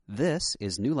This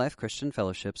is New Life Christian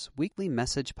Fellowship's weekly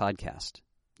message podcast.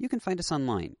 You can find us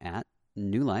online at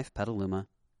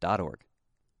newlifepetaluma.org.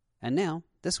 And now,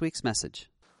 this week's message.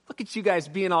 Look at you guys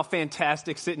being all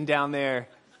fantastic sitting down there.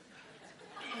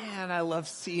 Man, I love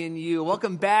seeing you.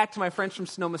 Welcome back to my friends from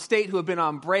Sonoma State who have been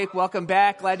on break. Welcome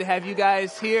back. Glad to have you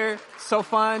guys here. So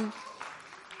fun.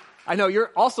 I know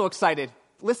you're also excited.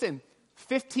 Listen,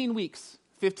 15 weeks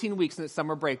in the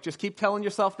summer break. Just keep telling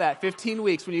yourself that. 15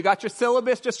 weeks. When you got your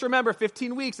syllabus, just remember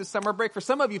 15 weeks is summer break. For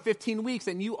some of you, 15 weeks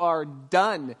and you are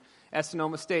done at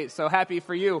Sonoma State. So happy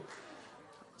for you.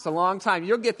 It's a long time.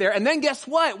 You'll get there. And then guess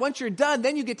what? Once you're done,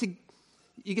 then you get to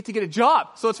get a job.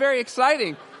 So it's very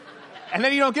exciting. And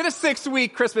then you don't get a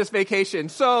 6-week Christmas vacation.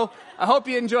 So I hope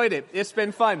you enjoyed it. It's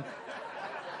been fun.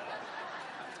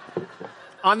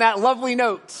 On that lovely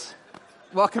note,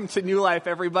 welcome to New Life,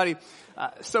 everybody.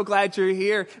 So glad you're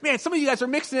here. Man, some of you guys are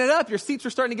mixing it up. Your seats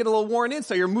are starting to get a little worn in,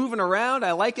 so you're moving around.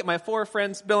 I like it. My 4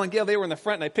 friends, Bill and Gail, they were in the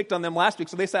front, and I picked on them last week,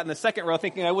 so they sat in the second row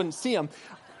thinking I wouldn't see them.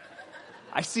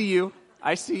 I see you.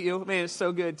 Man, it's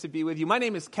so good to be with you. My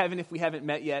name is Kevin, if we haven't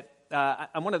met yet.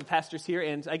 I'm one of the pastors here,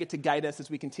 and I get to guide us as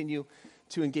we continue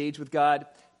to engage with God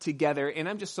together. And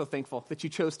I'm just so thankful that you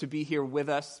chose to be here with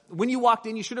us. When you walked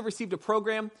in, you should have received a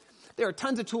program. There are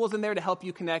tons of tools in there to help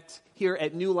you connect here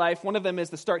at New Life. One of them is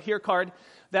the Start Here card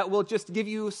that will just give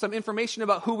you some information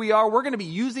about who we are. We're going to be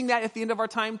using that at the end of our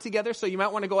time together, so you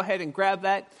might want to go ahead and grab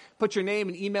that, put your name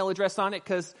and email address on it,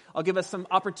 because I'll give us some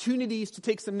opportunities to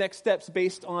take some next steps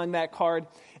based on that card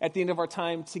at the end of our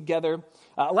time together.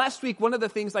 Last week, one of the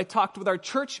things I talked with our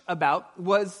church about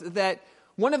was that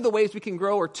one of the ways we can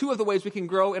grow, or two of the ways we can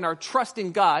grow in our trust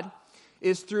in God,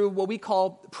 is through what we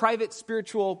call private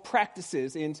spiritual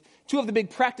practices. And two of the big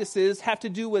practices have to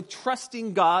do with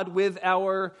trusting God with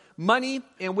our money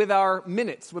and with our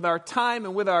minutes, with our time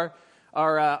and with our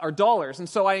dollars. And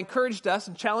so I encouraged us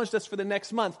and challenged us for the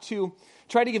next month to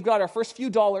try to give God our first few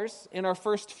dollars and our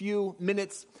first few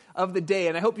minutes of the day.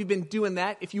 And I hope you've been doing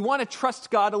that. If you want to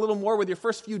trust God a little more with your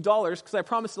first few dollars, because I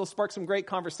promise it'll spark some great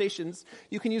conversations,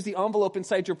 you can use the envelope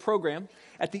inside your program.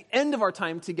 At the end of our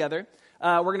time together,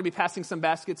 we're going to be passing some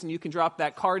baskets, and you can drop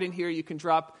that card in here. You can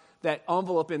drop that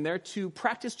envelope in there to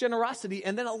practice generosity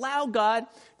and then allow God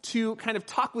to kind of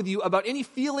talk with you about any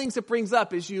feelings it brings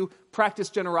up as you practice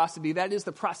generosity. That is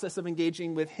the process of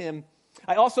engaging with Him.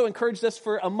 I also encouraged us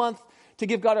for a month to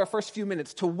give God our first few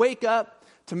minutes, to wake up,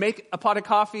 to make a pot of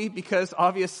coffee, because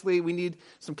obviously we need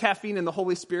some caffeine, and the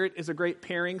Holy Spirit is a great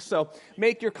pairing. So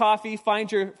make your coffee,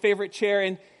 find your favorite chair,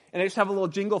 and I just have a little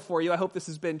jingle for you. I hope this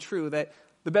has been true, that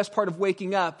the best part of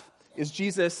waking up is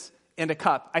Jesus and a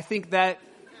cup. I think that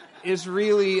is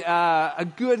really a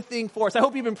good thing for us. I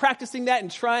hope you've been practicing that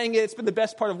and trying it. It's been the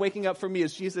best part of waking up for me,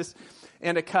 is Jesus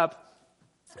and a cup.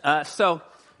 So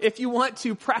if you want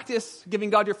to practice giving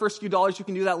God your first few dollars, you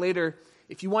can do that later.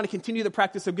 If you want to continue the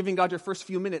practice of giving God your first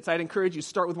few minutes, I'd encourage you to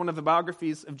start with one of the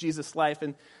biographies of Jesus' life.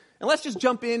 And let's just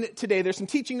jump in today. There's some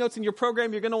teaching notes in your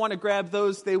program. You're going to want to grab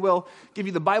those. They will give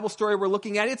you the Bible story we're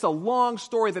looking at. It's a long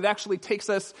story that actually takes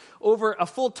us over a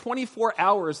full 24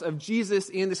 hours of Jesus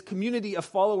in this community of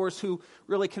followers who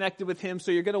really connected with Him.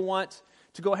 So you're going to want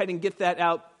to go ahead and get that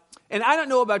out. And I don't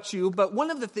know about you, but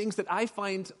one of the things that I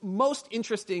find most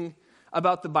interesting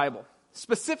about the Bible,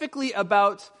 specifically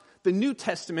about the New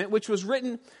Testament, which was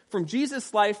written from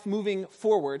Jesus' life moving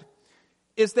forward,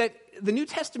 is that the New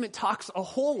Testament talks a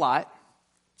whole lot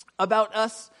about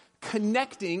us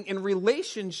connecting in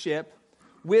relationship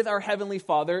with our Heavenly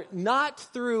Father, not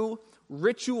through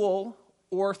ritual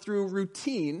or through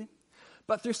routine,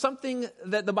 but through something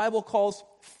that the Bible calls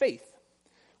faith,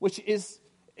 which is,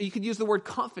 you could use the word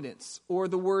confidence or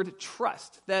the word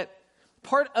trust, that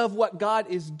part of what God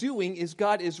is doing is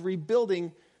God is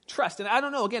rebuilding trust. And I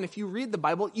don't know, again, if you read the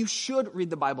Bible, you should read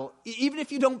the Bible, even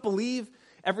if you don't believe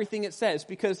everything it says,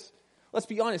 because let's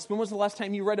be honest, when was the last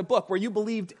time you read a book where you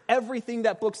believed everything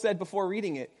that book said before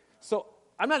reading it? So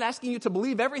I'm not asking you to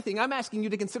believe everything. I'm asking you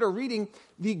to consider reading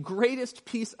the greatest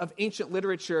piece of ancient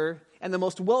literature and the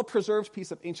most well-preserved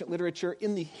piece of ancient literature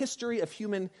in the history of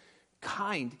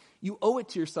humankind. You owe it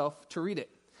to yourself to read it.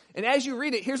 And as you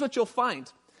read it, here's what you'll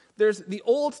find. There's the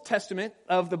Old Testament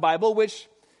of the Bible, which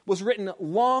was written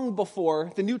long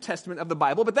before the New Testament of the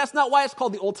Bible, but that's not why it's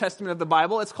called the Old Testament of the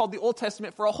Bible. It's called the Old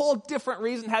Testament for a whole different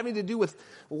reason, having to do with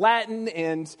Latin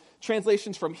and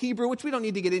translations from Hebrew, which we don't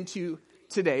need to get into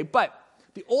today. But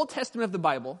the Old Testament of the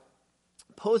Bible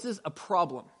poses a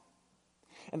problem.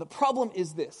 And the problem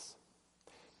is this: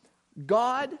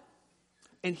 God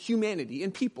and humanity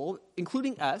and people,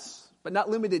 including us, but not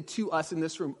limited to us in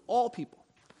this room, all people,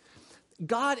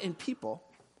 God and people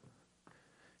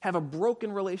have a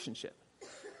broken relationship.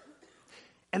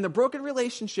 And the broken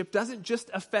relationship doesn't just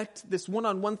affect this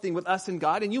one-on-one thing with us and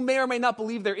God. And you may or may not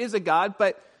believe there is a God,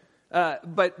 but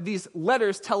these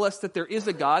letters tell us that there is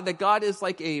a God, that God is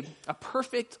like a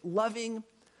perfect, loving,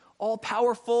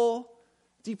 all-powerful,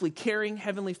 deeply caring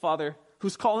Heavenly Father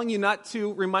who's calling you not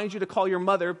to remind you to call your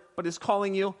mother, but is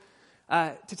calling you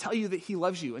to tell you that He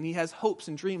loves you and He has hopes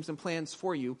and dreams and plans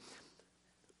for you.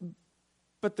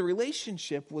 But the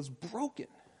relationship was broken.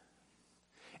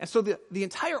 And so the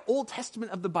entire Old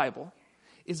Testament of the Bible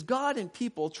is God and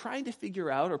people trying to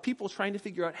figure out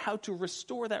how to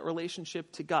restore that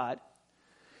relationship to God.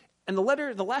 And the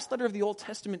last letter of the Old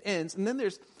Testament ends, and then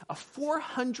there's a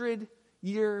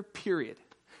 400-year period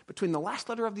between the last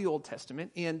letter of the Old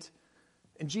Testament and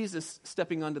Jesus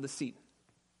stepping onto the scene.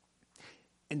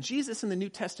 And Jesus in the New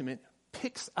Testament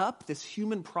picks up this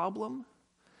human problem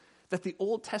that the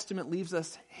Old Testament leaves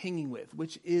us hanging with,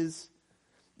 which is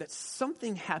that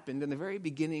something happened in the very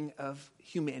beginning of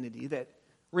humanity that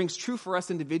rings true for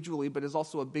us individually, but is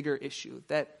also a bigger issue,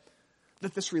 that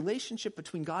this relationship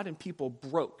between God and people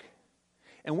broke.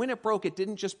 And when it broke, it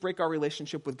didn't just break our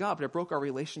relationship with God, but it broke our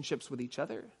relationships with each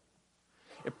other.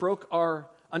 It broke our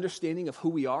understanding of who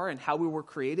we are and how we were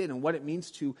created and what it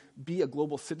means to be a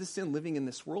global citizen living in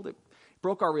this world. It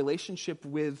broke our relationship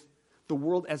with the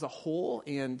world as a whole,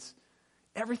 and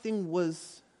everything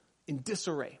was in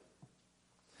disarray.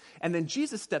 And then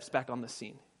Jesus steps back on the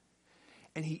scene,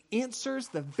 and He answers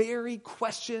the very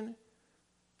question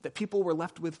that people were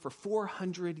left with for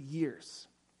 400 years,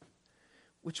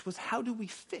 which was, how do we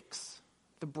fix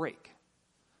the break?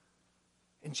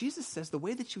 And Jesus says the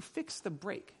way that you fix the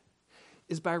break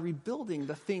is by rebuilding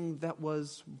the thing that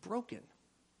was broken.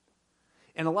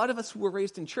 And a lot of us who were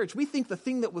raised in church, we think the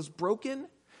thing that was broken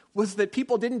was that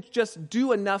people didn't just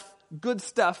do enough good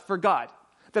stuff for God,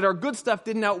 that our good stuff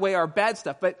didn't outweigh our bad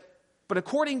stuff. But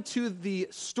according to the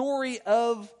story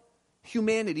of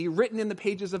humanity written in the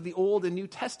pages of the Old and New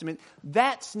Testament,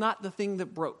 that's not the thing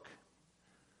that broke.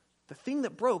 The thing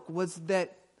that broke was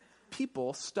that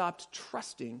people stopped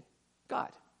trusting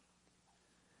God.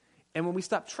 And when we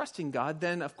stopped trusting God,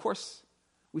 then of course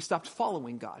we stopped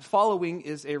following God. Following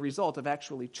is a result of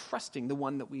actually trusting the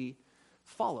one that we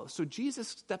follow. So Jesus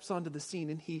steps onto the scene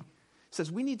and He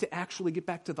says we need to actually get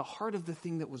back to the heart of the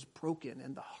thing that was broken.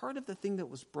 And the heart of the thing that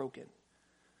was broken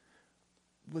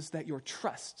was that your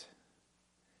trust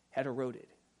had eroded.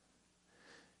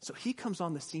 So He comes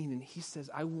on the scene and He says,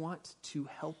 I want to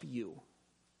help you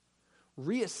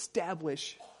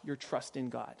reestablish your trust in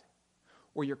God,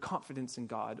 or your confidence in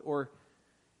God, or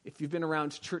if you've been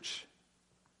around church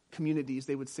communities,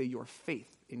 they would say your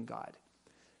faith in God.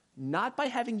 Not by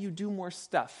having you do more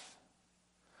stuff.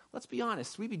 Let's be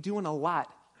honest, we be doing a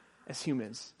lot as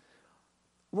humans.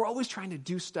 We're always trying to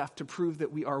do stuff to prove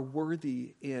that we are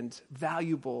worthy and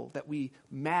valuable, that we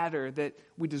matter, that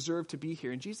we deserve to be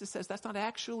here. And Jesus says that's not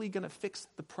actually going to fix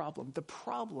the problem. The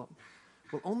problem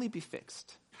will only be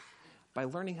fixed by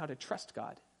learning how to trust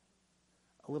God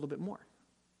a little bit more.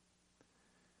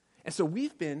 And so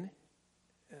we've been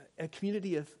a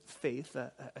community of faith,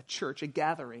 a church, a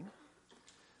gathering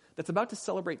that's about to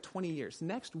celebrate 20 years.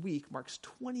 Next week marks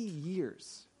 20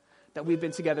 years that we've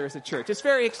been together as a church. It's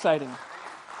very exciting.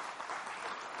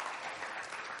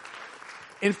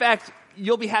 In fact,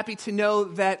 you'll be happy to know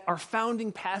that our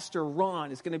founding pastor,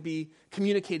 Ron, is going to be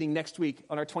communicating next week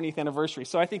on our 20th anniversary.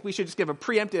 So I think we should just give a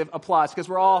preemptive applause because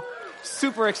we're all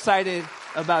super excited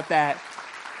about that.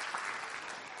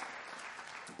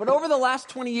 But over the last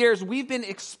 20 years, we've been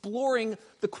exploring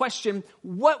the question,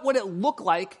 what would it look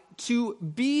like to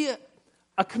be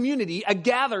a community, a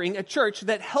gathering, a church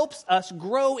that helps us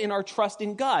grow in our trust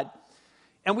in God?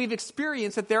 And we've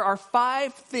experienced that there are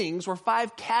 5 things or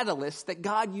 5 catalysts that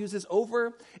God uses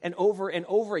over and over and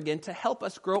over again to help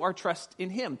us grow our trust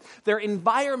in Him. There are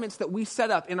environments that we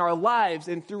set up in our lives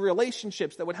and through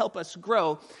relationships that would help us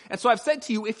grow. And so I've said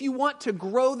to you, if you want to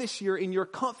grow this year in your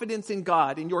confidence in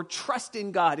God, in your trust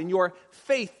in God, in your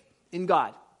faith in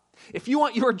God, if you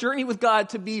want your journey with God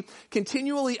to be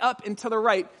continually up and to the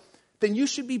right, then you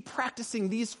should be practicing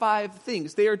these 5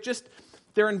 things.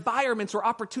 They're environments or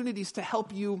opportunities to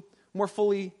help you more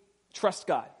fully trust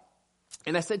God.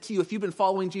 And I said to you, if you've been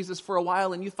following Jesus for a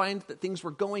while and you find that things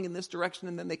were going in this direction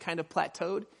and then they kind of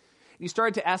plateaued, and you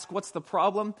started to ask, what's the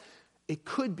problem? It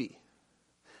could be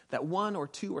that 1 or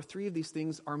 2 or 3 of these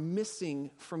things are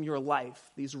missing from your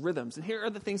life, these rhythms. And here are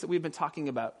the things that we've been talking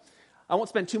about. I won't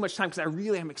spend too much time because I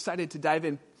really am excited to dive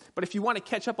in. But if you want to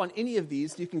catch up on any of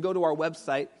these, you can go to our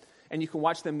website and you can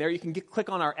watch them there. You can click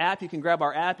on our app. You can grab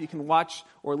our app. You can watch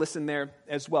or listen there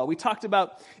as well. We talked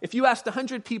about, if you asked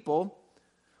 100 people,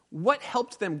 what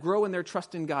helped them grow in their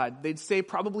trust in God, they'd say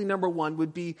probably number one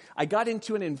would be, I got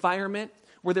into an environment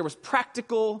where there was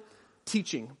practical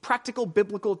teaching, practical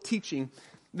biblical teaching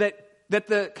that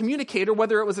the communicator,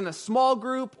 whether it was in a small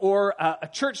group or a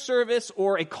church service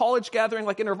or a college gathering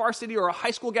like InterVarsity or a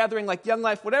high school gathering like Young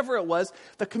Life, whatever it was,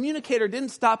 the communicator didn't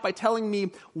stop by telling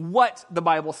me what the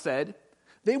Bible said.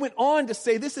 They went on to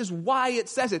say, this is why it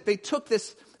says it. They took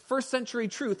this first century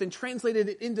truth and translated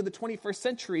it into the 21st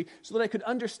century so that I could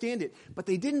understand it. But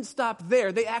they didn't stop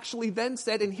there. They actually then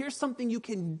said, and here's something you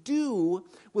can do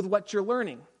with what you're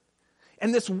learning.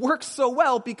 And this works so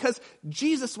well because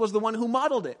Jesus was the one who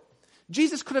modeled it.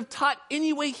 Jesus could have taught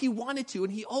any way he wanted to,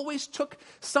 and he always took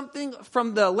something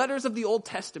from the letters of the Old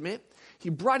Testament. He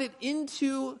brought it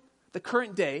into the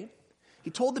current day. He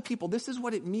told the people, this is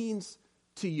what it means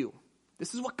to you.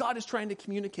 This is what God is trying to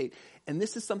communicate, and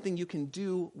this is something you can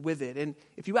do with it. And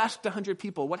if you asked 100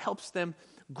 people what helps them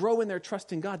grow in their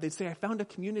trust in God, they'd say, I found a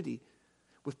community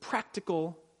with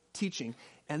practical teaching,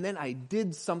 and then I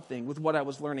did something with what I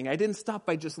was learning. I didn't stop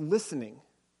by just listening.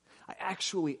 I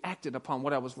actually acted upon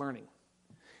what I was learning.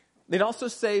 They'd also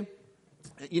say,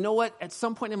 you know what, at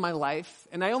some point in my life,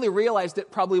 and I only realized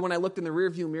it probably when I looked in the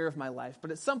rearview mirror of my life,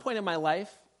 but at some point in my life,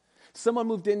 someone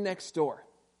moved in next door.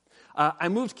 I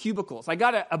moved cubicles. I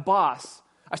got a boss.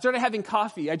 I started having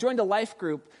coffee. I joined a life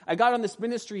group. I got on this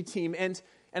ministry team, and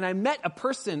I met a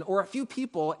person or a few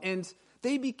people, and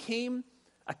they became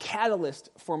a catalyst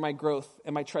for my growth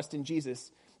and my trust in Jesus.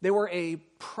 They were a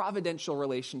providential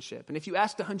relationship. And if you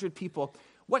asked 100 people,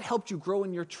 what helped you grow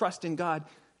in your trust in God?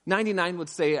 99 would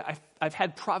say, I've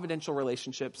had providential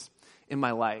relationships in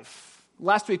my life.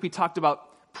 Last week we talked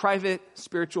about private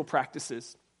spiritual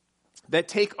practices that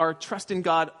take our trust in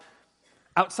God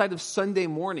outside of Sunday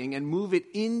morning and move it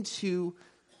into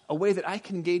a way that I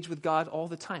can engage with God all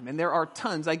the time. And there are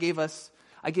tons. I gave us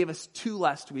 2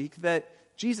 last week that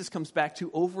Jesus comes back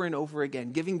to over and over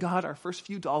again, giving God our first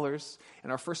few dollars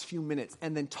and our first few minutes,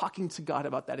 and then talking to God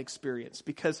about that experience.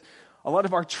 Because a lot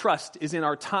of our trust is in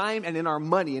our time and in our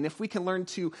money. And if we can learn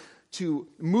to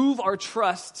move our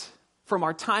trust from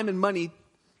our time and money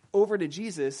over to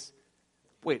Jesus,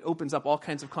 it opens up all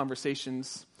kinds of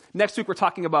conversations. Next week we're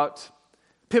talking about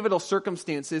pivotal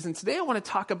circumstances. And today I want to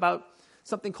talk about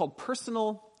something called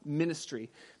personal ministry.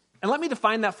 And let me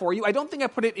define that for you. I don't think I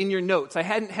put it in your notes. I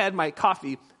hadn't had my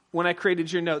coffee when I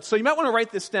created your notes. So you might want to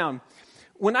write this down.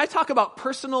 When I talk about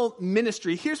personal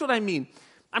ministry, here's what I mean.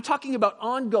 I'm talking about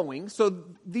ongoing. So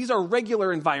these are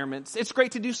regular environments. It's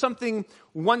great to do something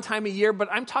one time a year, but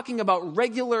I'm talking about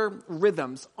regular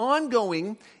rhythms,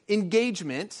 ongoing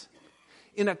engagement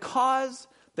in a cause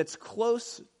that's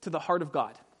close to the heart of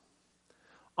God.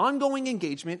 Ongoing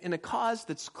engagement in a cause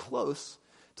that's close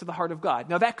to the heart of God.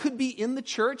 Now, that could be in the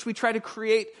church. We try to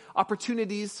create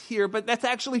opportunities here, but that's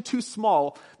actually too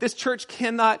small. This church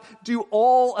cannot do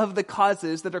all of the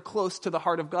causes that are close to the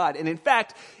heart of God. And in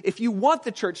fact, if you want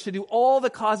the church to do all the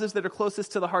causes that are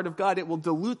closest to the heart of God, it will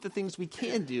dilute the things we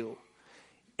can do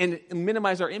and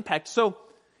minimize our impact. So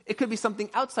it could be something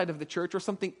outside of the church or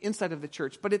something inside of the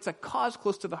church, but it's a cause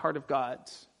close to the heart of God.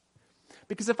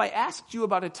 Because if I asked you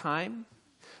about a time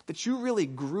that you really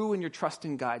grew in your trust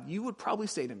in God, you would probably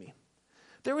say to me,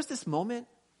 there was this moment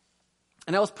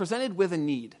and I was presented with a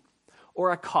need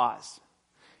or a cause.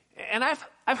 And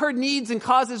I've heard needs and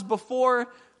causes before,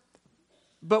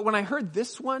 but when I heard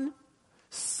this one,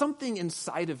 something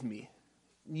inside of me,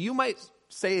 you might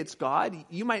say it's God,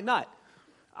 you might not.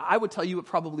 I would tell you it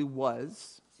probably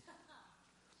was.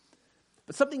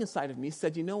 But something inside of me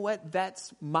said, you know what?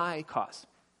 That's my cause.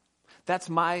 That's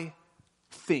my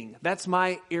thing. That's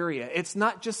my area. It's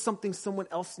not just something someone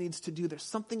else needs to do. There's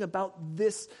something about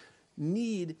this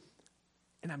need,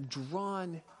 and I'm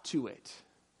drawn to it.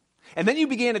 And then you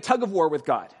began a tug of war with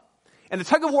God. And the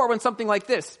tug of war went something like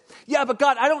this. Yeah, but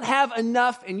God, I don't have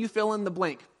enough, and you fill in the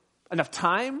blank. Enough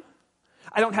time?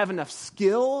 I don't have enough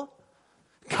skill.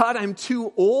 God, I'm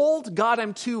too old. God,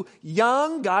 I'm too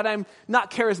young. God, I'm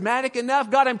not charismatic enough.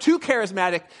 God, I'm too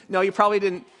charismatic. No, you probably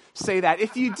didn't say that.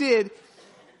 If you did,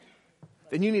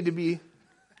 then you need to be.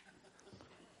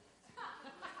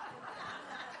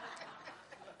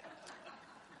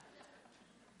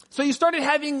 So you started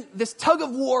having this tug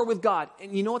of war with God.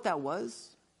 And you know what that was?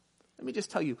 Let me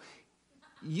just tell you.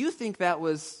 You think that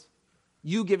was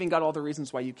you giving God all the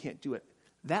reasons why you can't do it.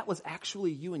 That was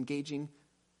actually you engaging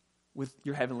with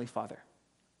your Heavenly Father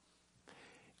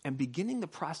and beginning the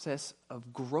process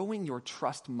of growing your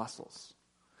trust muscles,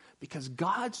 because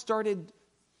God started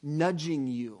nudging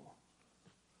you.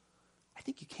 I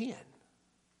think you can.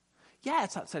 Yeah,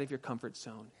 it's outside of your comfort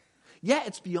zone. Yeah,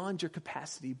 it's beyond your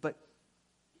capacity, but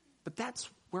that's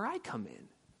where I come in.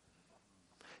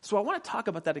 So I want to talk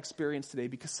about that experience today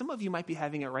because some of you might be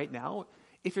having it right now.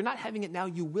 If you're not having it now,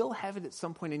 you will have it at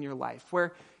some point in your life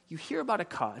where you hear about a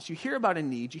cause, you hear about a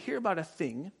need, you hear about a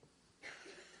thing,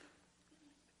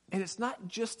 and it's not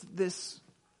just this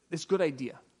good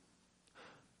idea,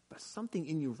 but something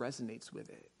in you resonates with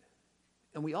it.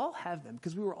 And we all have them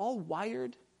because we were all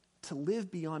wired to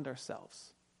live beyond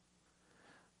ourselves.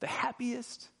 The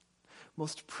happiest,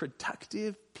 most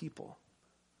productive people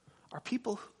are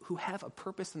people who have a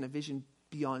purpose and a vision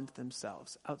beyond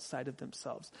themselves, outside of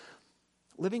themselves.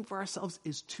 Living for ourselves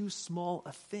is too small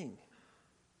a thing.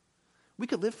 We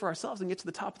could live for ourselves and get to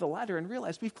the top of the ladder and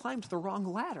realize we've climbed the wrong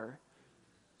ladder.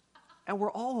 And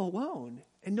we're all alone,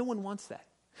 and no one wants that.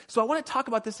 So I want to talk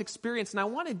about this experience, and I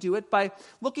want to do it by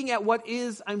looking at what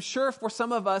is, I'm sure for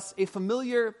some of us, a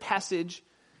familiar passage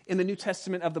in the New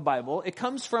Testament of the Bible. It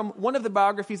comes from one of the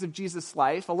biographies of Jesus'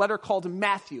 life, a letter called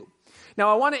Matthew. Now,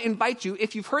 I want to invite you,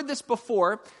 if you've heard this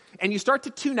before and you start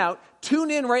to tune out,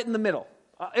 tune in right in the middle.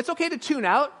 It's okay to tune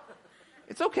out.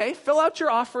 It's okay. Fill out your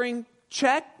offering,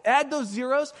 check, add those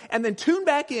zeros, and then tune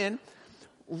back in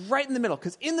right in the middle.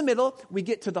 Because in the middle, we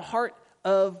get to the heart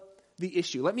of the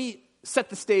issue. Let me set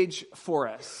the stage for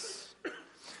us.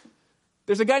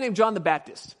 There's a guy named John the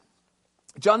Baptist.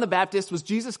 John the Baptist was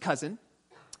Jesus' cousin.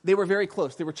 They were very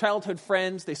close. They were childhood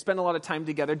friends. They spent a lot of time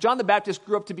together. John the Baptist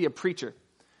grew up to be a preacher.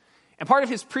 And part of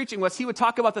his preaching was he would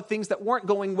talk about the things that weren't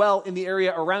going well in the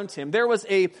area around him. There was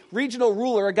a regional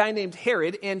ruler, a guy named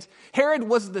Herod, and Herod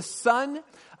was the son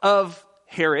of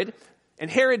Herod. And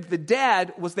Herod, the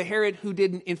dad, was the Herod who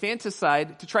did an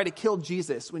infanticide to try to kill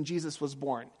Jesus when Jesus was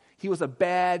born. He was a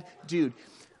bad dude.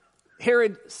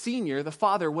 Herod Sr., the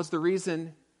father, was the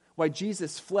reason why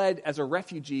Jesus fled as a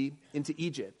refugee into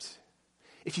Egypt.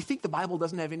 If you think the Bible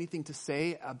doesn't have anything to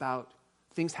say about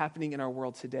things happening in our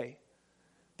world today,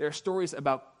 there are stories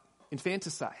about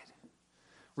infanticide,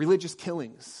 religious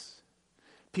killings,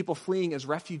 people fleeing as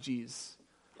refugees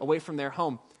away from their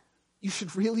home. You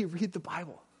should really read the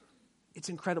Bible. It's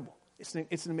incredible. It's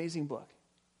an amazing book.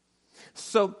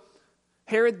 So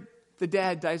Herod, the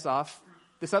dad, dies off.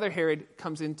 This other Herod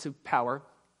comes into power,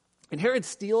 and Herod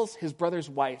steals his brother's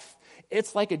wife.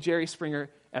 It's like a Jerry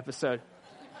Springer episode.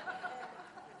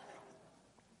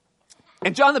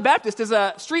 And John the Baptist is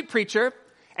a street preacher,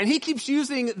 and he keeps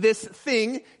using this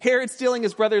thing, Herod stealing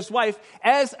his brother's wife,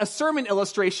 as a sermon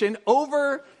illustration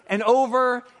over and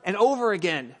over and over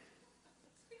again.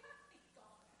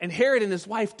 And Herod and his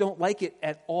wife don't like it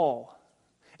at all.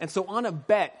 And so on a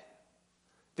bet,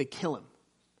 they kill him.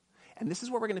 And this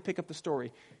is where we're going to pick up the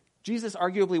story. Jesus,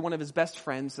 arguably one of his best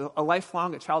friends,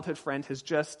 a childhood friend, has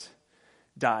just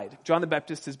died. John the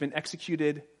Baptist has been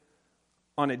executed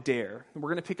on a dare. And we're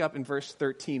going to pick up in verse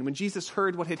 13. When Jesus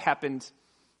heard what had happened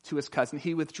to his cousin,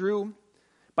 he withdrew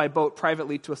by boat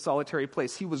privately to a solitary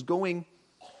place. He was going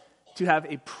to have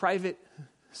a private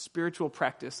spiritual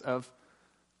practice of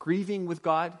grieving with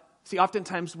God. See,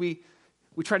 oftentimes we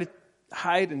try to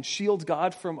hide and shield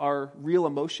God from our real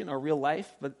emotion, our real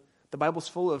life, but the Bible's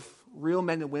full of real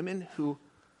men and women who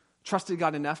trusted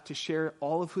God enough to share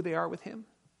all of who they are with him,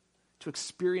 to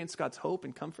experience God's hope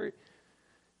and comfort.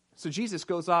 So Jesus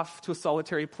goes off to a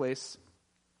solitary place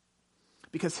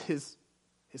because his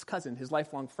cousin, his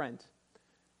lifelong friend,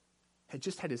 had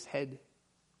just had his head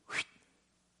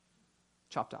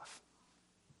chopped off.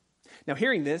 Now,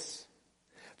 hearing this,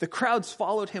 the crowds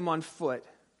followed him on foot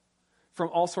from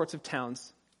all sorts of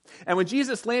towns. And when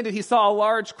Jesus landed, he saw a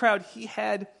large crowd. He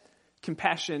had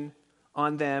compassion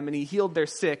on them, and he healed their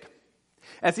sick.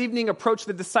 As evening approached,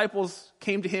 the disciples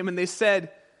came to him, and they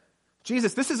said,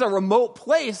 Jesus, this is a remote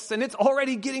place, and it's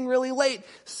already getting really late.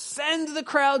 Send the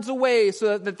crowds away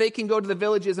so that they can go to the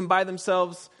villages and buy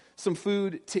themselves some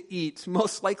food to eat.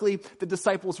 Most likely, the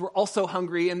disciples were also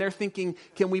hungry, and they're thinking,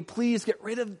 can we please get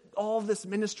rid of all of this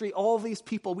ministry, all of these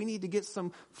people? We need to get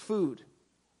some food.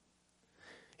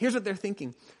 Here's what they're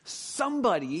thinking.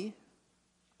 Somebody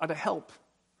ought to help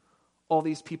all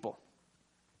these people.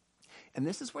 And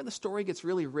this is where the story gets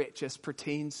really rich as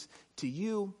pertains to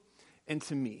you and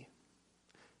to me.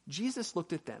 Jesus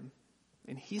looked at them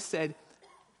and he said,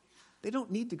 they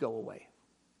don't need to go away.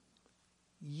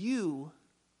 You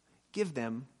give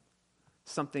them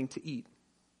something to eat.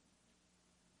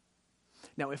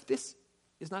 Now, if this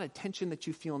is not a tension that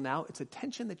you feel now, it's a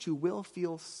tension that you will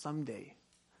feel someday.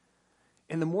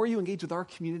 And the more you engage with our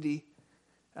community,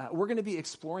 we're going to be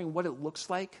exploring what it looks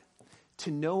like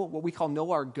to know what we call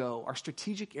Know Our Go, our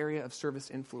strategic area of service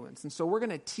influence. And so we're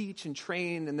going to teach and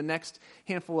train in the next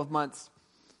handful of months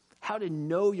how to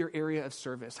know your area of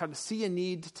service, how to see a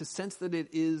need, to sense that it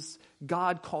is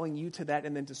God calling you to that,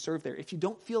 and then to serve there. If you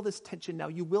don't feel this tension now,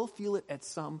 you will feel it at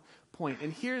some point.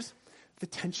 And here's the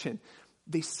tension.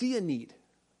 They see a need.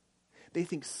 They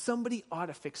think somebody ought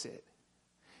to fix it.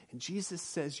 And Jesus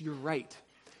says, you're right.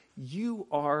 You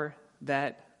are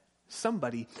that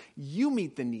somebody. You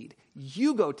meet the need.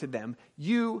 You go to them.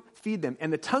 You feed them.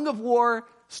 And the tug of war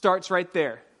starts right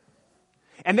there.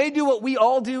 And they do what we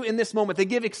all do in this moment. They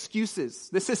give excuses.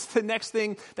 This is the next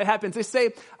thing that happens. They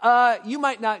say, you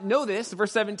might not know this,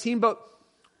 verse 17, but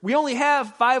we only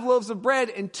have 5 loaves of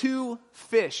bread and 2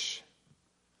 fish.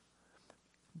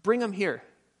 Bring them here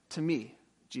to me,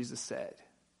 Jesus said.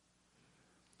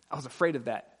 I was afraid of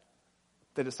that,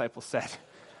 the disciples said.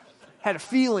 Had a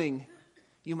feeling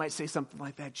you might say something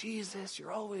like that. Jesus,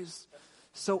 you're always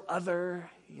so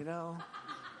other, you know.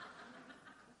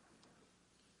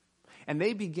 And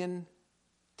they begin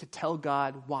to tell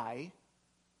God why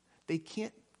they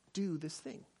can't do this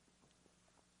thing.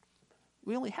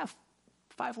 We only have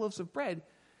 5 loaves of bread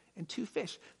and 2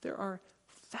 fish. There are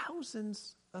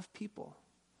thousands of people.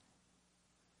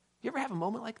 You ever have a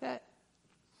moment like that?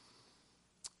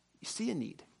 You see a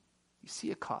need. You see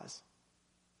a cause.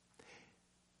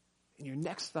 And your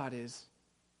next thought is,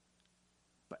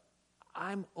 but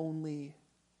I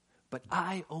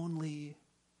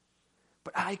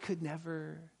could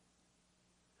never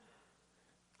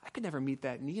meet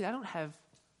that need. I don't have,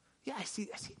 I see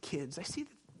kids. I see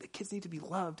that the kids need to be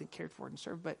loved and cared for and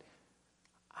served, but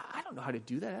I don't know how to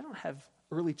do that. I don't have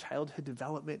early childhood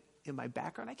development in my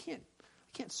background. I can't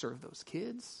serve those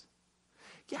kids.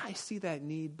 Yeah, I see that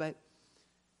need, but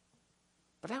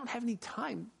I don't have any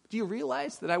time. Do you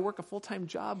realize that I work a full-time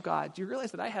job, God? Do you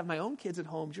realize that I have my own kids at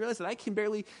home? Do you realize that I can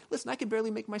barely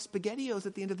make my SpaghettiOs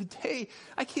at the end of the day?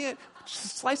 I can't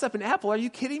slice up an apple. Are you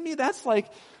kidding me? That's like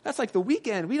the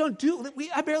weekend.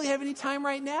 I barely have any time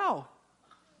right now.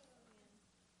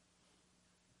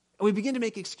 And we begin to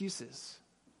make excuses.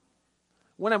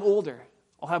 When I'm older,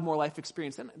 I'll have more life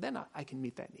experience. Then I can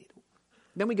meet that need.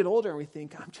 Then we get older and we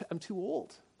think, I'm too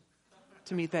old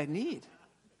to meet that need.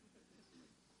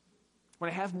 When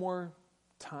I have more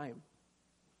time.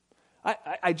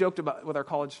 I joked about with our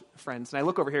college friends, and I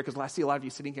look over here because I see a lot of you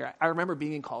sitting here. I remember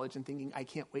being in college and thinking, I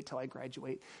can't wait till I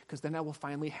graduate because then I will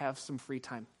finally have some free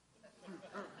time.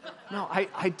 No,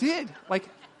 I did.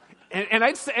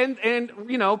 And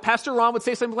you know, Pastor Ron would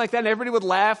say something like that, and everybody would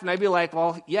laugh, and I'd be like,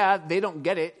 well, yeah, they don't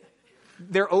get it.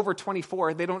 They're over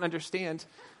 24. They don't understand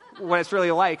what it's really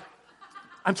like.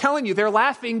 I'm telling you, they're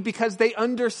laughing because they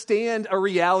understand a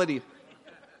reality.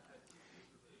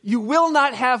 You will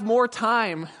not have more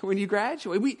time when you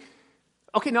graduate.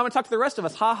 Okay, now I'm going to talk to the rest of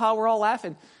us. Ha ha, we're all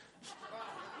laughing.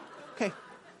 Okay.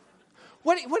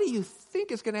 What do you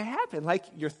think is going to happen? Like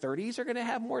your 30s are going to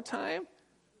have more time?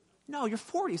 No, your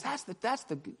 40s.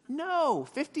 No,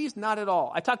 50s, not at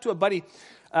all. I talked to a buddy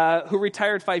who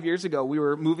retired 5 years ago. We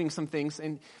were moving some things,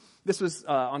 and this was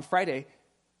on Friday.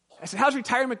 I said, how's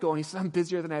retirement going? He said, I'm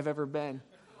busier than I've ever been.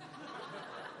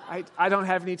 I don't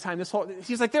have any time.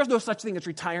 He's like, there's no such thing as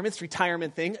retirement. It's a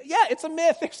retirement thing. Yeah, it's a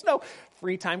myth. There's no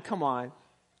free time. Come on.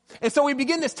 And so we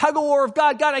begin this tug of war of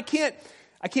God, I can't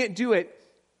do it.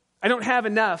 I don't have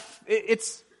enough.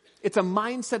 It's a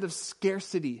mindset of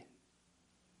scarcity.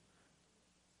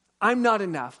 I'm not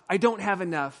enough. I don't have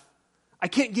enough. I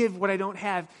can't give what I don't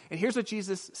have. And here's what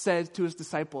Jesus said to his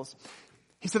disciples.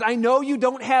 He said, I know you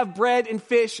don't have bread and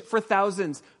fish for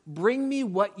thousands. Bring me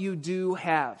what you do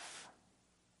have.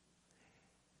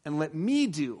 And let me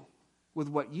do with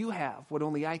what you have, what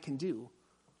only I can do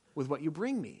with what you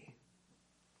bring me.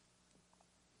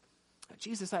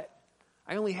 Jesus, I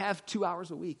only have 2 hours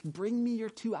a week. Bring me your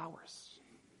 2 hours.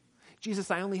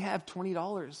 Jesus, I only have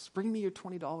 $20. Bring me your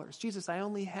 $20. Jesus,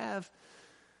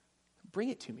 bring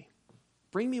it to me.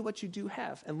 Bring me what you do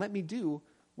have, and let me do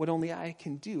what only I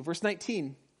can do. Verse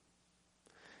 19.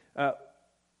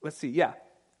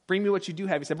 Bring me what you do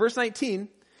have. He said, verse 19,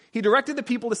 he directed the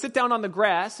people to sit down on the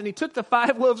grass, and he took the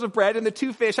 5 loaves of bread and the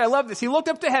 2 fish. I love this. He looked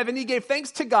up to heaven. He gave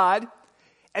thanks to God.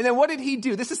 And then what did he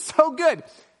do? This is so good.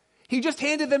 He just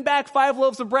handed them back 5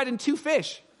 loaves of bread and 2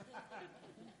 fish.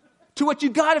 To what you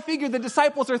got to figure the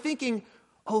disciples are thinking,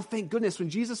 oh, thank goodness, when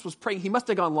Jesus was praying, he must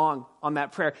have gone long on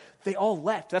that prayer. They all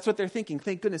left. That's what they're thinking.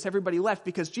 Thank goodness everybody left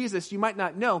because Jesus, you might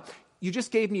not know, you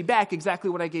just gave me back exactly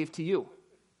what I gave to you.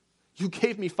 You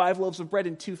gave me 5 loaves of bread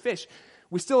and 2 fish.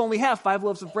 We still only have 5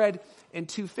 loaves of bread and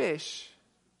 2 fish.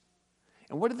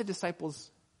 And what did the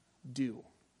disciples do?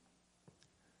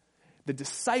 The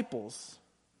disciples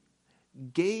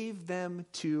gave them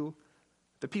to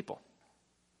the people.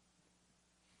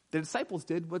 The disciples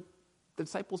did what the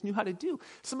disciples knew how to do.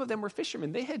 Some of them were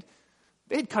fishermen. They had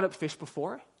cut up fish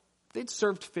before. They'd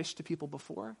served fish to people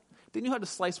before. They knew how to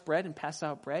slice bread and pass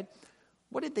out bread.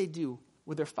 What did they do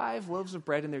with their 5 loaves of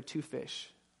bread and their 2 fish?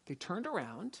 They turned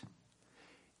around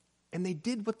and they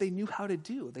did what they knew how to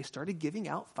do. They started giving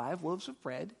out 5 loaves of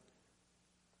bread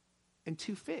and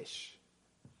 2 fish.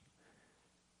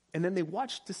 And then they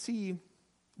watched to see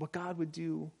what God would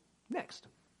do next.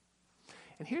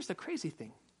 And here's the crazy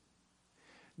thing.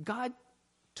 God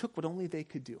took what only they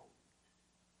could do,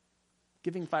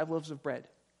 giving 5 loaves of bread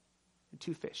and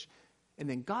 2 fish. And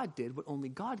then God did what only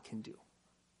God can do,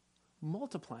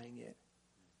 multiplying it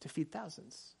to feed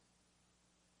thousands.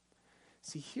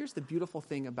 See, here's the beautiful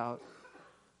thing about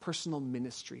personal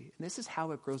ministry, and this is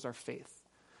how it grows our faith.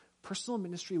 Personal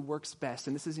ministry works best,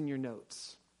 and this is in your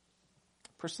notes.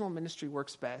 Personal ministry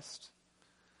works best.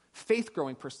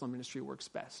 Faith-growing personal ministry works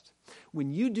best when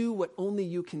you do what only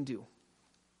you can do,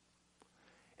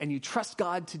 and you trust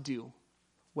God to do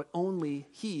what only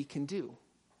He can do.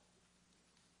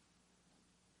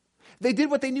 They did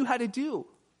what they knew how to do.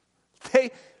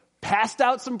 They passed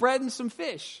out some bread and some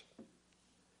fish.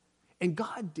 And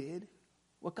God did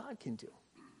what God can do.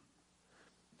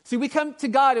 See, we come to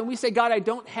God and we say, God, I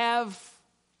don't have,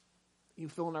 you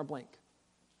fill in our blank.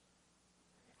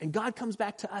 And God comes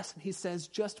back to us and He says,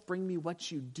 just bring me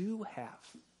what you do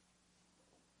have.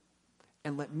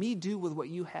 And let me do with what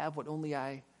you have what only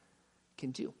I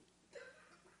can do.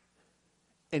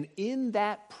 And in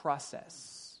that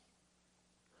process,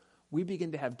 we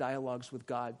begin to have dialogues with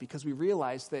God because we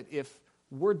realize that if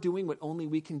we're doing what only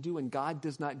we can do and God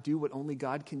does not do what only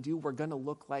God can do, we're going to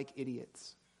look like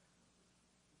idiots.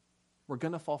 We're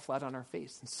going to fall flat on our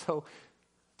face. And so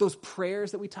those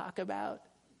prayers that we talk about,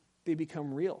 they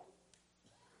become real.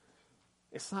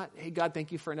 It's not, hey, God,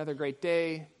 thank you for another great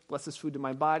day. Bless this food to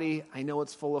my body. I know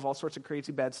it's full of all sorts of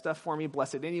crazy bad stuff for me.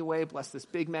 Bless it anyway. Bless this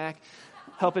Big Mac.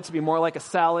 Help it to be more like a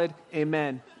salad.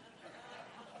 Amen.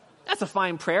 That's a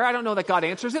fine prayer. I don't know that God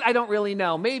answers it. I don't really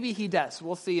know. Maybe He does.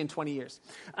 We'll see in 20 years.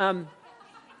 But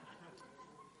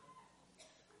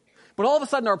all of a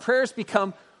sudden our prayers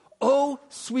become, oh,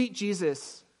 sweet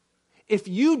Jesus, if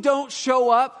you don't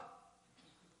show up,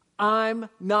 I'm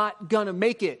not going to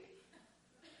make it.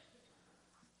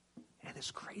 And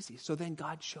it's crazy. So then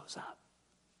God shows up.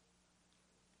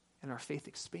 And our faith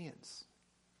expands.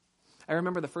 I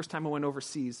remember the first time I went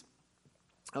overseas.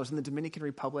 I was in the Dominican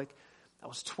Republic. I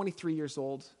was 23 years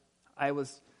old. I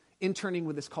was interning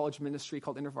with this college ministry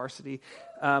called InterVarsity.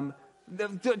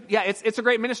 It's a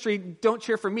great ministry. Don't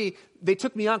cheer for me. They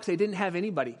took me on because they didn't have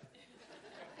anybody.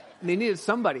 And they needed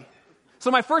somebody. So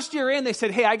my first year in, they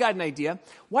said, hey, I got an idea.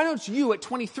 Why don't you, at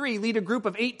 23, lead a group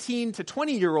of 18 to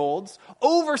 20-year-olds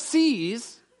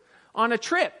overseas on a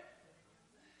trip?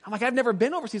 I'm like, I've never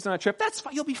been overseas on a trip. That's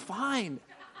fine. You'll be fine.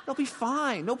 You'll be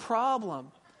fine. No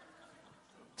problem.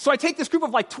 So I take this group of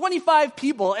like 25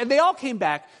 people, and they all came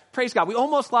back. Praise God. We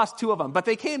almost lost 2 of them, but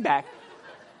they came back.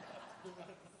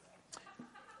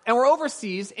 And we're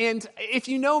overseas, and if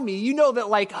you know me, you know that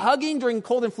like hugging during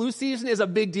cold and flu season is a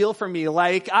big deal for me.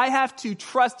 Like I have to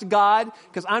trust God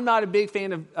because I'm not a big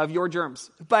fan of your germs.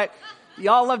 But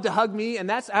y'all love to hug me,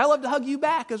 and I love to hug you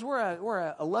back because we're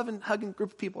a loving, hugging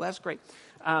group of people. That's great.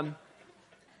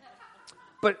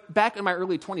 But back in my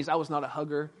early 20s, I was not a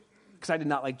hugger because I did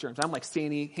not like germs. I'm like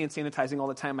hand sanitizing all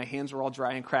the time. My hands were all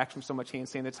dry and cracked from so much hand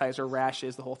sanitizer,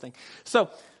 rashes, the whole thing.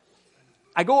 So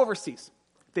I go overseas.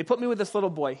 They put me with this little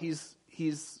boy. He's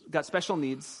got special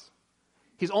needs.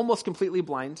 He's almost completely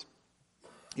blind.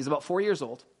 He's about 4 years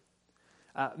old.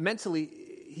 Mentally,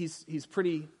 he's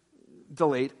pretty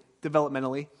delayed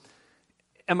developmentally.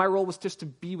 And my role was just to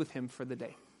be with him for the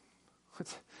day.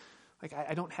 Like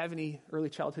I don't have any early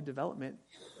childhood development.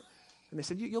 And they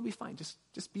said, you'll be fine.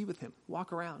 Just be with him.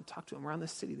 Walk around. Talk to him around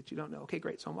this city that you don't know. Okay,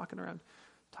 great. So I'm walking around,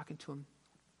 talking to him.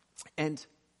 And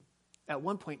at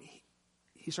one point,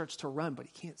 he starts to run, but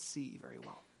he can't see very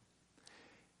well.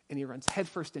 And he runs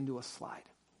headfirst into a slide.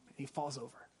 And he falls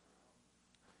over.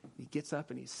 He gets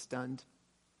up and he's stunned.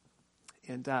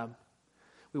 And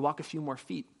we walk a few more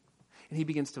feet. And he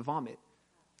begins to vomit.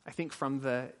 I think from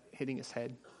the hitting his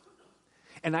head.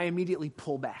 And I immediately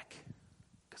pull back.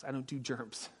 Because I don't do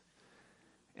germs.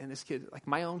 And this kid, like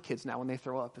my own kids now, when they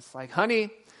throw up, it's like,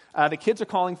 honey, the kids are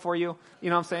calling for you.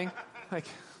 You know what I'm saying?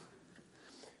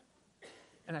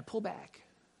 And I pull back.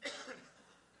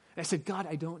 And I said, God,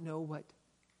 I don't know what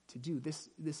to do. This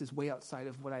is way outside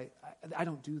of what I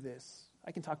don't do this.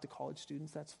 I can talk to college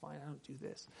students. That's fine. I don't do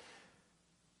this.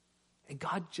 And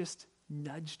God just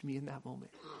nudged me in that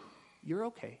moment. You're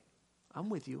okay. I'm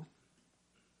with you.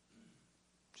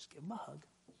 Just give him a hug.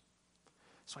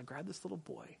 So I grabbed this little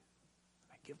boy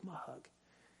give him a hug.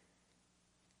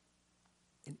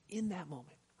 And in that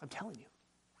moment, I'm telling you,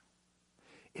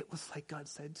 it was like God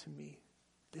said to me,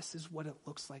 this is what it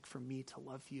looks like for me to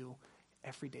love you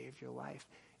every day of your life.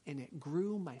 And it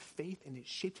grew my faith and it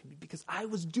shaped me because I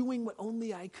was doing what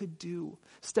only I could do,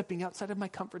 stepping outside of my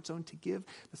comfort zone to give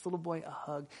this little boy a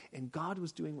hug. And God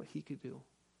was doing what he could do,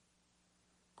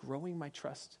 growing my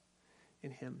trust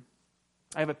in him.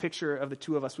 I have a picture of the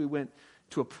two of us. We went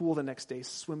to a pool the next day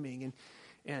swimming,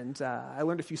 and I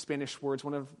learned a few Spanish words.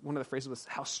 One of the phrases was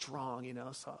 "how strong,"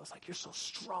 So I was like, "You're so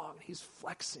strong." And he's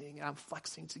flexing, and I'm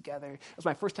flexing together. It was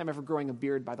my first time ever growing a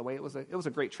beard, by the way. It was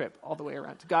a great trip all the way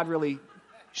around. God really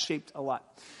shaped a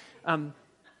lot, and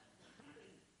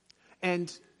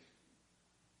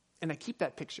I keep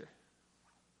that picture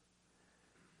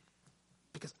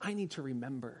because I need to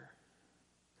remember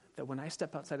that when I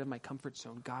step outside of my comfort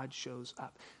zone, God shows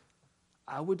up.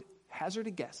 I would hazard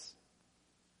a guess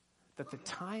that the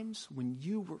times when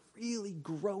you were really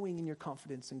growing in your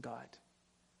confidence in God,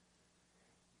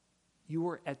 you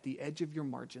were at the edge of your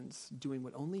margins doing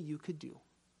what only you could do,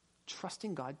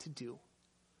 trusting God to do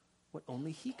what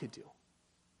only he could do.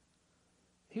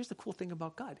 Here's the cool thing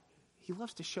about God. He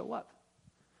loves to show up.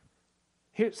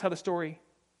 Here's how the story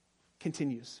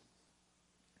continues.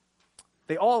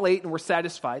 They all ate and were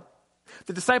satisfied.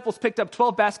 The disciples picked up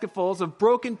 12 basketfuls of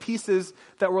broken pieces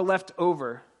that were left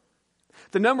over.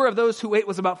 The number of those who ate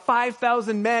was about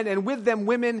 5,000 men, and with them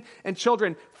women and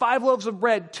children. 5 loaves of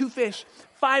bread, 2 fish,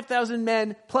 5,000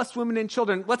 men plus women and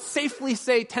children. Let's safely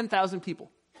say 10,000 people.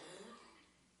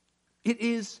 It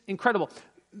is incredible.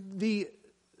 The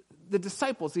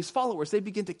disciples, these followers, they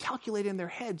begin to calculate in their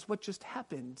heads what just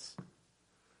happened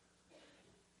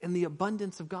and the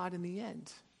abundance of God in the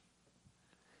end.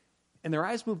 And their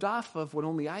eyes moved off of what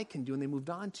only I can do, and they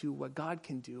moved on to what God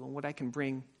can do and what I can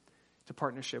bring to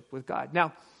partnership with God.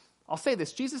 Now, I'll say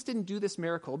this. Jesus didn't do this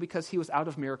miracle because he was out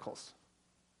of miracles.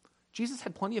 Jesus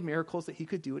had plenty of miracles that he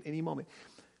could do at any moment.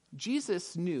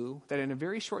 Jesus knew that in a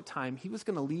very short time, he was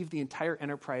going to leave the entire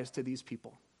enterprise to these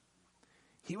people.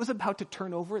 He was about to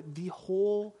turn over the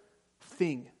whole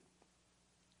thing.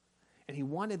 And he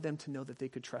wanted them to know that they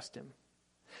could trust him.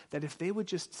 That if they would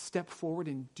just step forward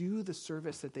and do the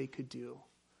service that they could do,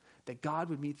 that God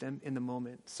would meet them in the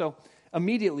moment. So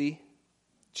immediately,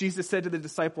 Jesus said to the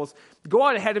disciples, "Go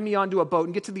out ahead of me onto a boat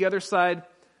and get to the other side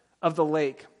of the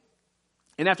lake."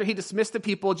 And after he dismissed the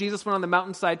people, Jesus went on the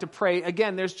mountainside to pray.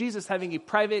 Again, there's Jesus having a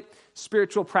private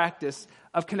spiritual practice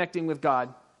of connecting with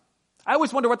God. I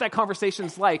always wonder what that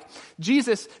conversation's like.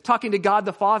 Jesus talking to God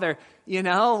the Father,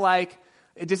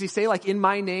 does he say in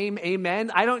my name,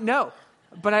 amen? I don't know.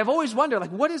 But I've always wondered,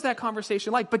 what is that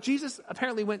conversation like? But Jesus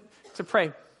apparently went to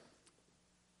pray.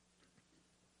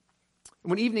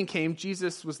 When evening came,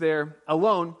 Jesus was there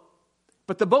alone,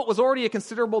 but the boat was already a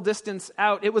considerable distance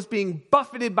out. It was being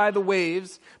buffeted by the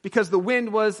waves because the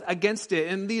wind was against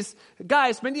it. And these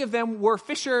guys, many of them were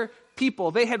fisher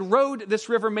people. They had rowed this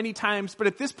river many times, but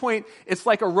at this point, it's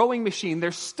like a rowing machine.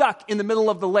 They're stuck in the middle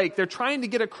of the lake. They're trying to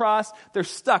get across. They're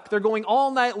stuck. They're going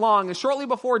all night long. And shortly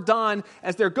before dawn,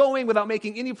 as they're going without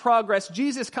making any progress,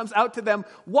 Jesus comes out to them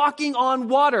walking on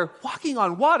water.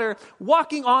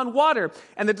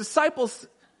 And the disciples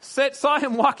saw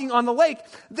him walking on the lake.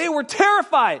 They were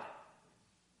terrified.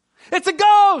 "It's a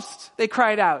ghost!" they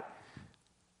cried out.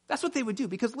 That's what they would do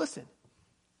because listen,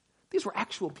 these were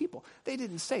actual people. They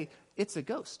didn't say, "It's a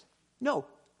ghost." No,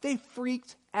 they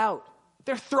freaked out.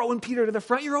 They're throwing Peter to the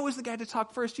front. "You're always the guy to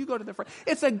talk first. You go to the front."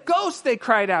 "It's a ghost," they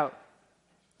cried out.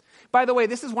 By the way,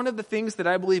 this is one of the things that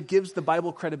I believe gives the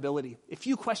Bible credibility. If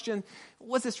you question,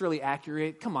 was this really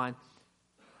accurate? Come on.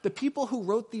 The people who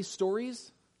wrote these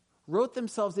stories wrote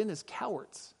themselves in as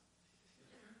cowards.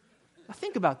 Now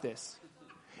think about this.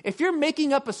 If you're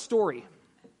making up a story,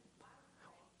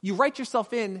 you write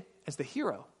yourself in as the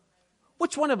hero.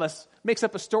 Which one of us makes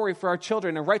up a story for our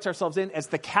children and writes ourselves in as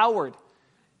the coward?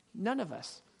 None of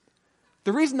us.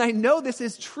 The reason I know this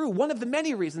is true, one of the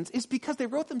many reasons, is because they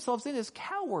wrote themselves in as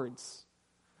cowards.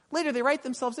 Later, they write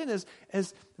themselves in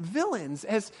as villains,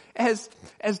 as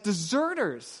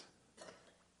deserters.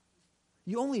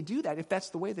 You only do that if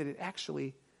that's the way that it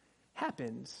actually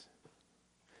happens.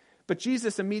 But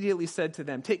Jesus immediately said to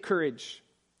them, "Take courage.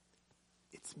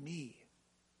 It's me.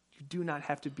 You do not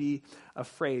have to be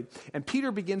afraid." And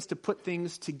Peter begins to put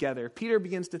things together. Peter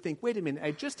begins to think, wait a minute,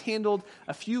 I just handled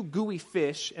a few gooey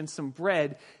fish and some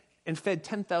bread and fed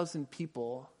 10,000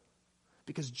 people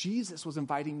because Jesus was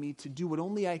inviting me to do what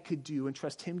only I could do and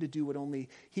trust him to do what only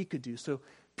he could do. So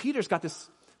Peter's got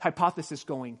this hypothesis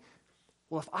going.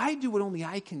 Well, if I do what only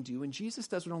I can do and Jesus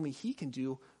does what only he can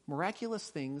do, miraculous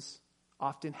things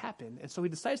often happen. And so he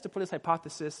decides to put his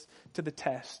hypothesis to the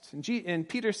test. And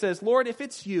Peter says, Lord, if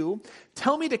it's you,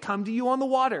 tell me to come to you on the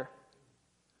water.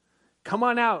 Come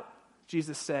on out,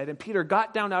 Jesus said. And Peter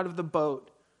got down out of the boat,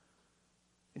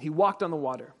 and he walked on the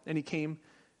water, and he came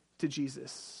to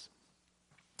Jesus.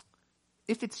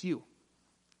 If it's you,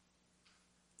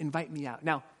 invite me out.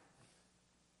 Now,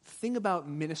 thing about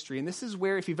ministry, and this is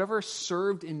where if you've ever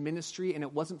served in ministry and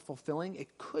it wasn't fulfilling,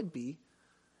 it could be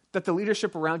that the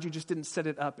leadership around you just didn't set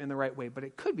it up in the right way. But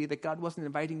it could be that God wasn't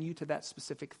inviting you to that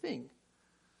specific thing.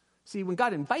 See, when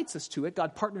God invites us to it,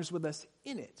 God partners with us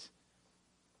in it.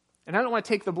 And I don't want to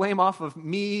take the blame off of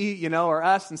me, or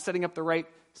us and setting up the right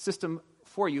system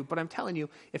for you. But I'm telling you,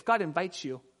 if God invites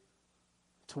you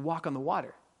to walk on the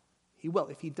water, he will.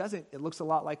 If he doesn't, it looks a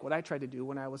lot like what I tried to do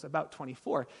when I was about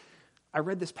 24. I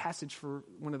read this passage for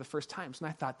one of the first times, and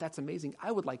I thought, that's amazing.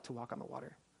 I would like to walk on the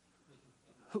water.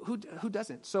 Who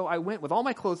doesn't? So I went with all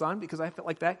my clothes on because I felt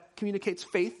like that communicates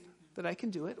faith that I can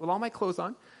do it. With all my clothes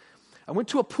on, I went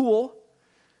to a pool.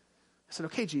 I said,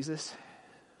 okay, Jesus,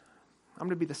 I'm going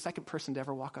to be the second person to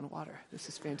ever walk on water. This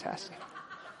is fantastic.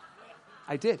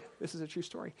 I did. This is a true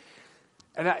story.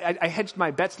 And I hedged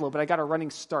my bets a little bit. I got a running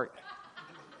start.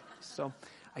 So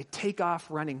I take off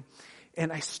running,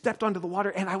 and I stepped onto the water,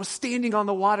 and I was standing on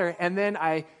the water, and then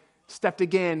I stepped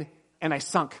again, and I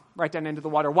sunk right down into the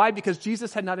water. Why? Because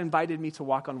Jesus had not invited me to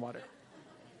walk on water.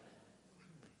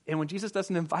 And when Jesus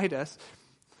doesn't invite us,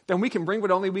 then we can bring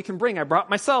what only we can bring. I brought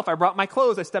myself, I brought my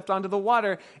clothes, I stepped onto the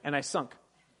water, and I sunk.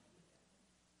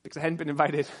 Because I hadn't been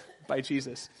invited by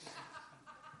Jesus.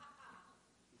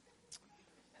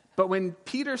 But when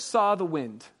Peter saw the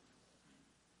wind,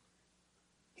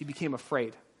 he became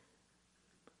afraid.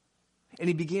 And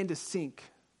he began to sink.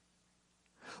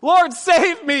 Lord,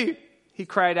 save me, he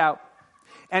cried out.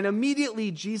 And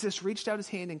immediately Jesus reached out his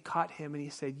hand and caught him, and he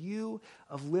said, you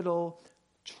of little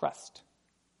trust.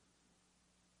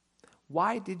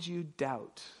 Why did you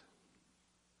doubt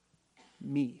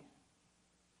me?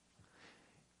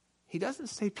 He doesn't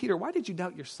say, Peter, why did you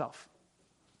doubt yourself?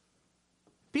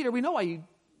 Peter, we know why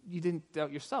you didn't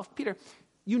doubt yourself. Peter,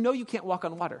 you know you can't walk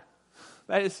on water.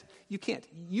 That is, you can't.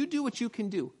 You do what you can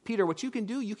do. Peter, what you can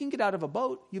do, you can get out of a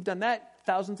boat. You've done that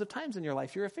thousands of times in your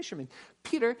life. You're a fisherman.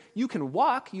 Peter, you can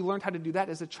walk. You learned how to do that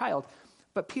as a child.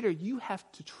 But Peter, you have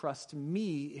to trust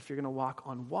me if you're going to walk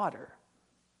on water.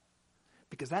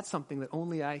 Because that's something that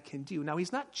only I can do. Now,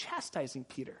 he's not chastising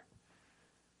Peter.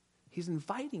 He's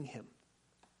inviting him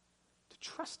to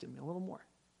trust him a little more.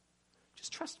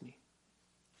 Just trust me.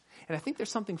 And I think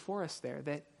there's something for us there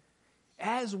that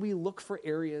as we look for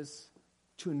areas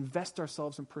to invest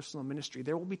ourselves in personal ministry,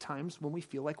 there will be times when we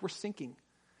feel like we're sinking.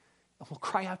 And we'll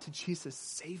cry out to Jesus,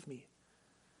 save me.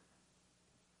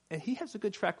 And he has a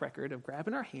good track record of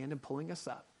grabbing our hand and pulling us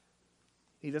up.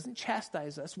 He doesn't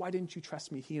chastise us. Why didn't you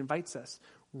trust me? He invites us.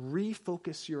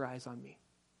 Refocus your eyes on me.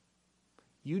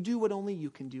 You do what only you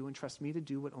can do and trust me to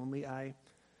do what only I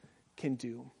can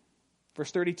do.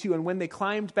 Verse 32, and when they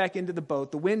climbed back into the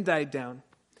boat, the wind died down.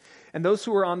 And those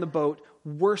who were on the boat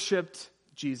worshiped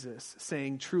Jesus,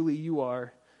 saying, truly you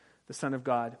are the Son of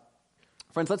God.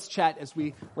 Friends, let's chat as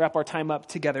we wrap our time up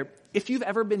together. If you've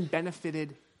ever been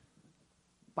benefited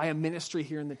by a ministry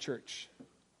here in the church,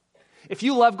 if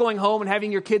you love going home and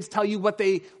having your kids tell you what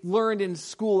they learned in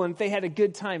school and if they had a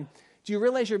good time, do you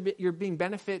realize you're being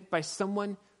benefited by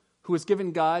someone who has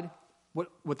given God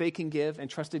what they can give and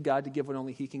trusted God to give what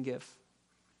only he can give?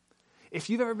 If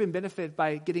you've ever been benefited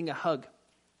by getting a hug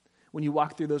when you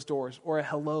walk through those doors, or a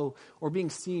hello, or being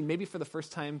seen, maybe for the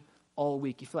first time all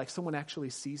week, you feel like someone actually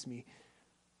sees me.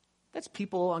 That's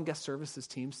people on guest services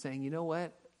teams saying, you know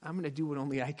what? I'm going to do what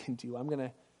only I can do. I'm going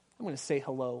to say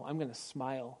hello. I'm going to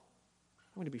smile.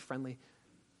 I'm going to be friendly.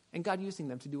 And God using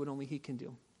them to do what only he can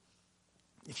do.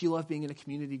 If you love being in a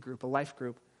community group, a life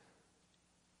group,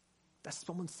 that's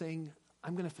someone saying,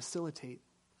 I'm going to facilitate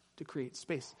to create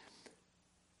space.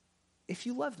 If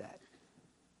you love that,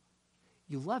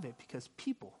 you love it because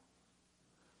people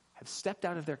have stepped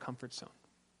out of their comfort zone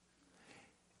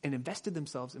and invested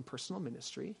themselves in personal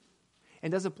ministry.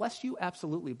 And does it bless you?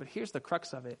 Absolutely. But here's the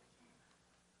crux of it.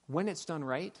 When it's done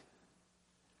right,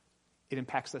 it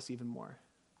impacts us even more.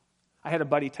 I had a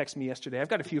buddy text me yesterday. I've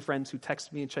got a few friends who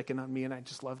text me and check in on me, and I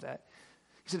just love that.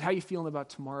 He said, how are you feeling about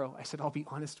tomorrow? I said, I'll be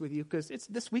honest with you, because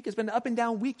this week has been an up and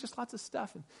down week, just lots of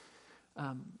stuff. And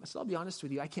I said, I'll be honest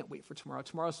with you, I can't wait for tomorrow.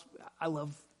 I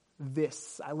love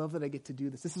this. I love that I get to do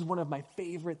this. This is one of my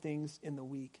favorite things in the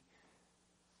week.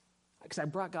 Because I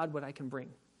brought God what I can bring.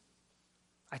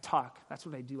 I talk. That's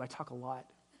what I do. I talk a lot.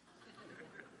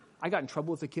 I got in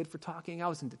trouble as a kid for talking. I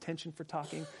was in detention for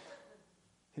talking.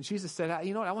 And Jesus said,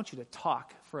 you know what? I want you to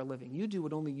talk for a living. You do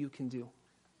what only you can do.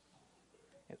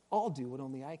 And I'll do what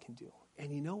only I can do.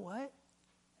 And you know what?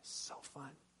 It's so fun.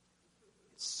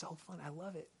 It's so fun. I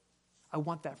love it. I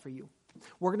want that for you.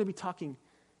 We're going to be talking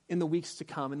in the weeks to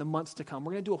come, in the months to come.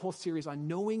 We're going to do a whole series on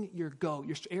knowing your go,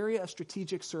 your area of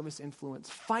strategic service influence,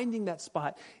 finding that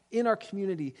spot in our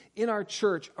community, in our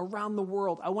church, around the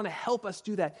world. I want to help us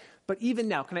do that. But even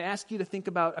now, can I ask you to think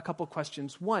about a couple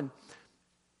questions? One,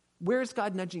 where is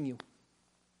God nudging you?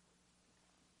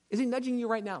 Is he nudging you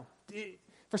right now?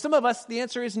 For some of us, the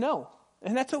answer is no.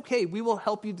 And that's okay. We will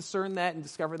help you discern that and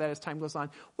discover that as time goes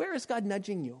on. Where is God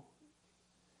nudging you?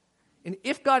 And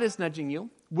if God is nudging you,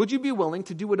 would you be willing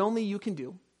to do what only you can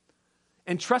do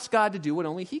and trust God to do what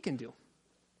only he can do?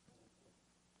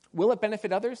 Will it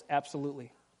benefit others?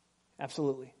 Absolutely.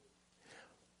 Absolutely.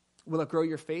 Will it grow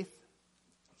your faith?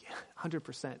 Yeah,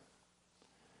 100%.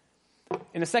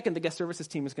 In a second, the guest services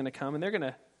team is going to come, and they're going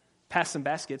to pass some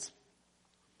baskets.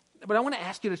 But I want to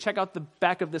ask you to check out the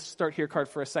back of this Start Here card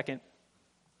for a second.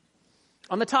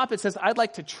 On the top, it says, I'd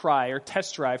like to try or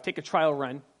test drive, take a trial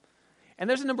run. And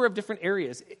there's a number of different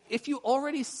areas. If you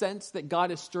already sense that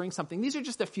God is stirring something, these are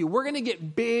just a few. We're going to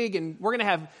get big, and we're going to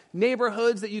have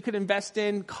neighborhoods that you could invest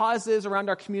in, causes around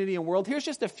our community and world. Here's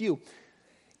just a few.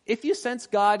 If you sense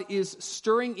God is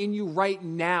stirring in you right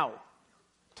now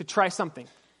to try something,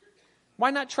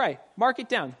 why not try? Mark it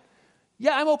down.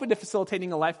 Yeah, I'm open to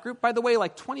facilitating a life group. By the way,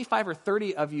 like 25 or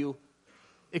 30 of you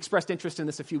expressed interest in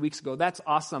this a few weeks ago. That's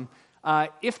awesome.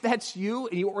 If that's you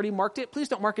and you already marked it, please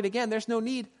don't mark it again. There's no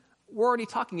need. We're already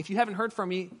talking. If you haven't heard from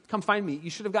me, come find me. You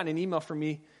should have gotten an email from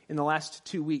me in the last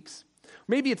 2 weeks.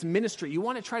 Maybe it's ministry. You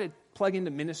want to try to plug into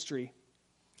ministry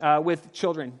with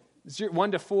children,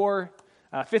 1 to 4,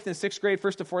 5th and 6th grade,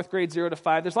 1st to 4th grade, 0 to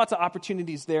 5. There's lots of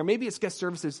opportunities there. Maybe it's guest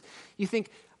services. You think,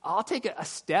 I'll take a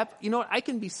step. You know what? I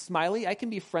can be smiley. I can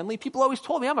be friendly. People always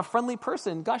told me I'm a friendly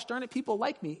person. Gosh darn it, people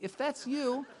like me. If that's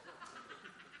you,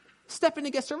 step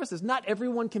into guest services. Not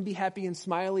everyone can be happy and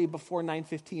smiley before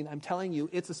 9:15. I'm telling you,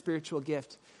 it's a spiritual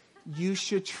gift. You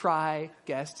should try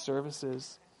guest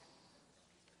services.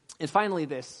 And finally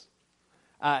this,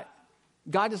 God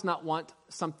does not want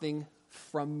something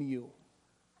from you.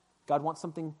 God wants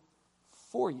something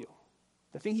for you.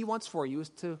 The thing he wants for you is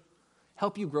to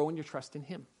help you grow in your trust in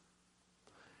him.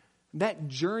 That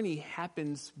journey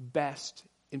happens best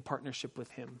in partnership with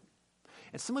him.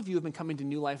 And some of you have been coming to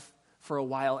New Life for a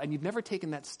while, and you've never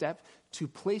taken that step to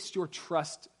place your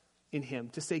trust in him,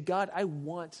 to say, God, I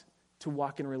want to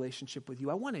walk in a relationship with you.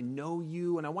 I want to know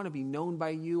you, and I want to be known by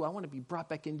you. I want to be brought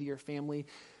back into your family.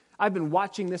 I've been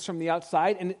watching this from the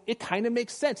outside, and it kind of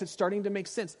makes sense. It's starting to make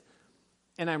sense,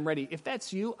 and I'm ready. If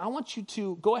that's you, I want you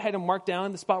to go ahead and mark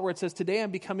down the spot where it says, today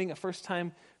I'm becoming a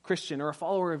first-time Christian or a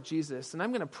follower of Jesus, and I'm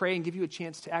going to pray and give you a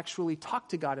chance to actually talk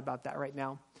to God about that right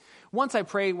now. Once I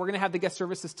pray, we're going to have the guest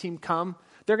services team come.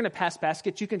 They're going to pass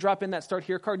baskets. You can drop in that Start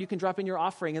Here card. You can drop in your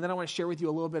offering. And then I want to share with you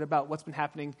a little bit about what's been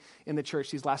happening in the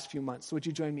church these last few months. So would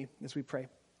you join me as we pray?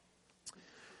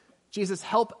 Jesus,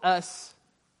 help us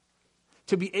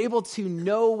to be able to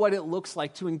know what it looks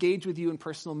like to engage with you in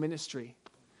personal ministry.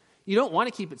 You don't want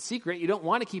to keep it secret. You don't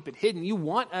want to keep it hidden. You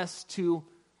want us to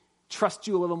trust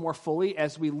you a little more fully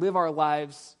as we live our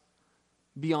lives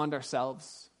beyond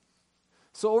ourselves.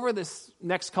 So over this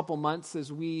next couple months,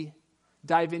 as we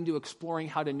dive into exploring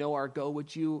how to know our go,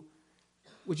 would you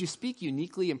speak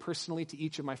uniquely and personally to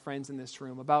each of my friends in this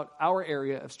room about our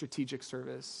area of strategic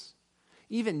service?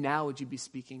 Even now, would you be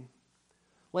speaking,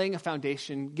 laying a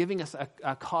foundation, giving us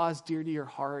a cause dear to your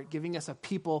heart, giving us a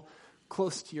people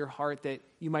close to your heart that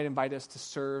you might invite us to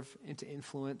serve and to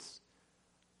influence,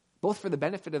 both for the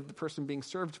benefit of the person being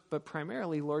served, but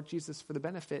primarily, Lord Jesus, for the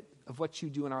benefit of what you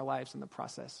do in our lives in the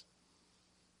process.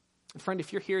 Friend,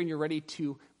 if you're here and you're ready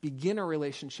to begin a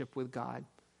relationship with God,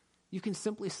 you can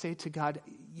simply say to God,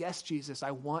 yes, Jesus,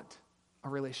 I want a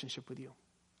relationship with you.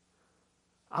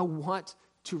 I want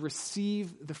to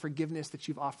receive the forgiveness that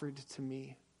you've offered to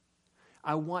me.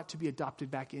 I want to be adopted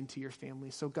back into your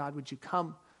family. So God, would you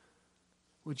come?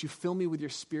 Would you fill me with your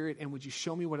spirit, and would you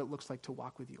show me what it looks like to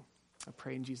walk with you? I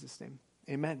pray in Jesus' name.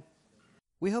 Amen.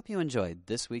 We hope you enjoyed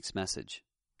this week's message.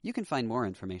 You can find more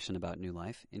information about New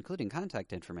Life, including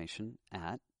contact information,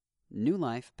 at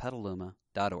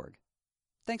newlifepetaluma.org.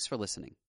 Thanks for listening.